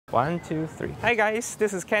One, two, three. Hi guys,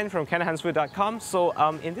 this is Ken from kenhansfood.com. So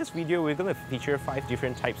in this video, we're going to feature 5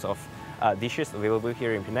 different types of dishes available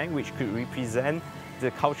here in Penang, which could represent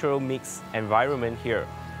the cultural mix environment here.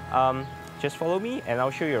 Just follow me and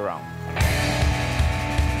I'll show you around.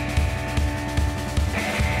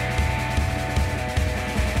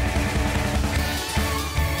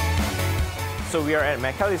 So we are at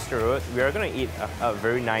Macalister Road. We are going to eat a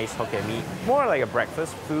very nice Hokkien Mee, more like a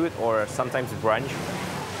breakfast food or sometimes brunch.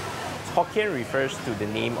 Hokkien refers to the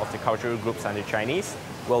name of the cultural groups under Chinese,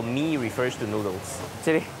 while Mee refers to noodles.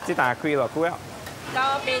 A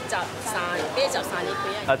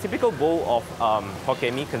typical bowl of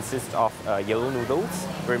Hokkien Mee consists of yellow noodles,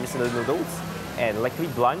 vermicelli noodles, and likely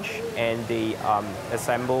blanched, and they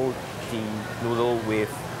assemble the noodle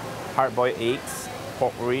with hard-boiled eggs,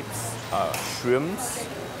 pork ribs, shrimps,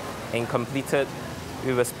 and completed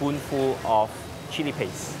with a spoonful of chili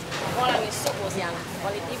paste.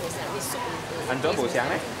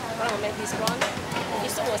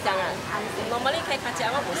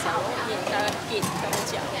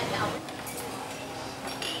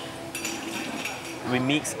 We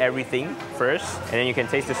mix everything first, and then you can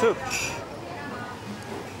taste the soup.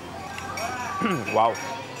 Wow!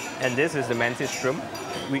 And this is the mantis shrimp,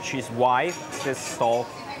 which is why this stall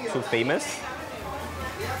is so famous.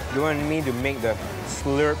 You want me to make the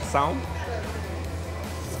slurp sound?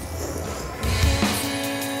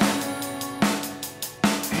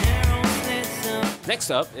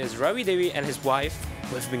 Next up is Ravi Devi and his wife,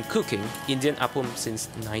 who have been cooking Indian appam since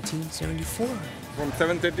 1974. From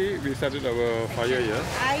 7:30 we started our fire here.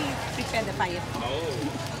 I prepare the fire. Oh.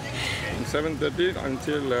 From 7:30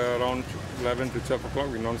 until around 11 to 12 o'clock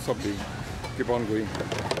we non-stop keep on going.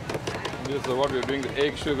 This is what we're doing, the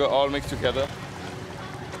egg, sugar all mixed together.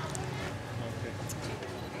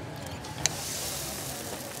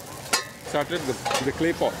 Started the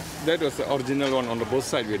clay pot. That was the original one on the both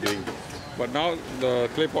sides we're doing. But now the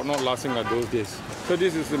clay pot not lasting like those days. So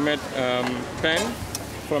this is the pan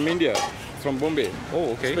from India, from Bombay.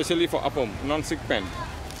 Oh, okay. Especially for appam, non-stick pan.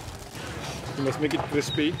 You must make it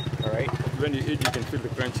crispy. All right. When you eat, you can feel the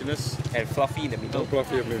crunchiness. And fluffy in the middle.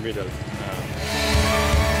 Fluffy in the middle.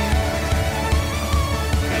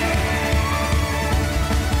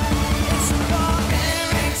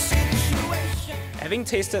 Having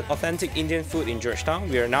tasted authentic Indian food in Georgetown,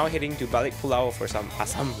 we are now heading to Balik Pulau for some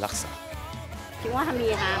asam laksa.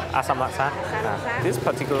 Asam laksa? This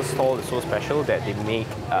particular stall is so special that they make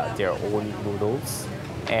their own noodles,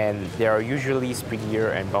 and they are usually springier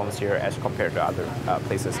and bouncier as compared to other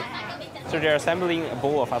places. So they're assembling a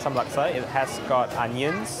bowl of asam laksa. It has got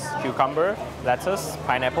onions, cucumber, lettuce,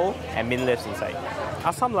 pineapple, and mint leaves inside.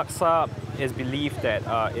 Asam laksa is believed that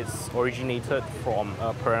it's originated from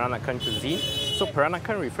Peranakan cuisine. So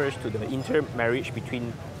Peranakan refers to the intermarriage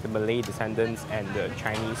between the Malay descendants and the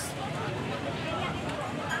Chinese.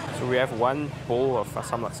 So we have one bowl of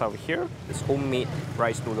asam laksa over here. It's homemade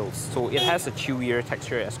rice noodles. So it has a chewier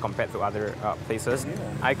texture as compared to other places.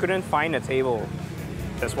 I couldn't find a table.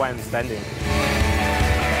 That's why I'm standing.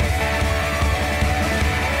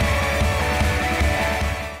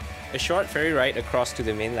 A short ferry ride across to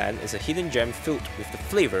the mainland is a hidden gem filled with the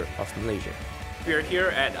flavor of Malaysia. We are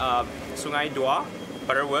here at Sungai Dua,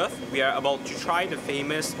 Butterworth. We are about to try the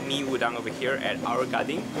famous Mee Udang over here at our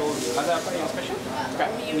Gading. So, ada apa yang special?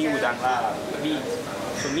 Mee Udang lah.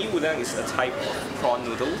 So Mee Udang is a type of prawn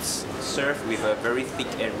noodles served with a very thick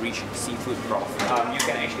and rich seafood broth. You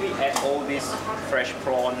can actually add all these fresh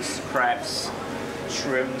prawns, crabs,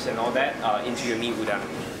 shrimps and all that into your Mee Udang.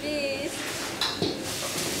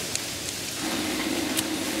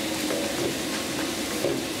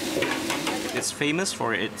 It's famous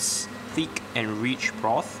for its thick and rich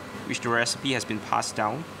broth, which the recipe has been passed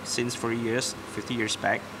down since 50 years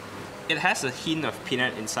back. It has a hint of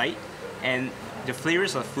peanut inside, and the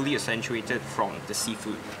flavors are fully accentuated from the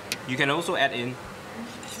seafood. You can also add in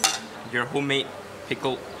your homemade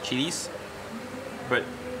pickled chilies, but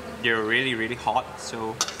they're really, really hot,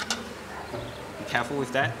 so be careful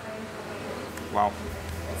with that. Wow,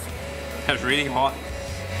 that's really hot.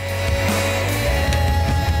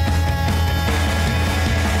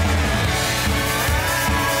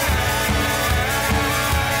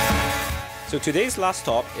 So today's last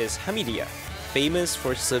stop is Hamidia, famous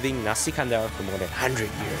for serving nasi kandar for more than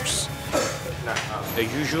 100 years. The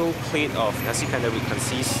usual plate of nasi kandar would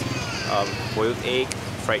consist of boiled egg,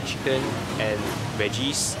 fried chicken, and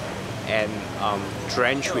veggies, and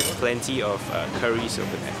drenched with plenty of curries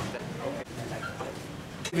over there.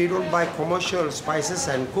 We don't buy commercial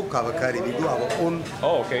spices and cook our curry. We do our own.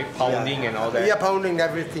 Oh, okay. Pounding and all that. Yeah, pounding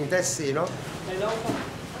everything. That's, you know.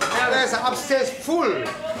 There's upstairs full.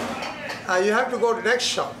 You have to go to next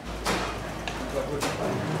shop.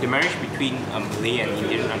 The marriage between Malay and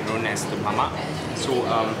Indian are known as the mama. So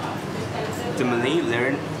the Malay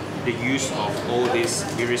learned the use of all these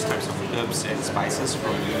various types of herbs and spices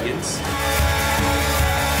from the Indians.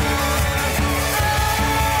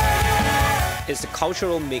 It's the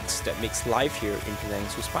cultural mix that makes life here in Penang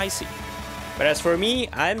so spicy. But as for me,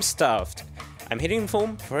 I'm stuffed. I'm heading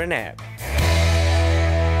home for a nap.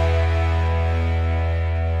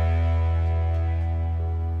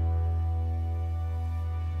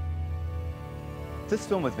 This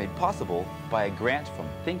film was made possible by a grant from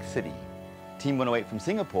Think City. Team 108 from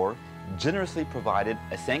Singapore generously provided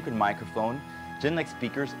a Sanquin microphone, Genlec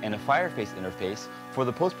speakers, and a Fireface interface for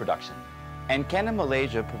the post-production. And Canon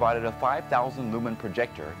Malaysia provided a 5,000 lumen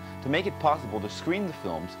projector to make it possible to screen the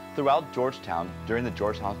films throughout Georgetown during the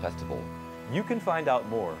Georgetown Festival. You can find out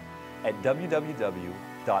more at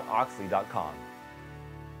www.oxley.com.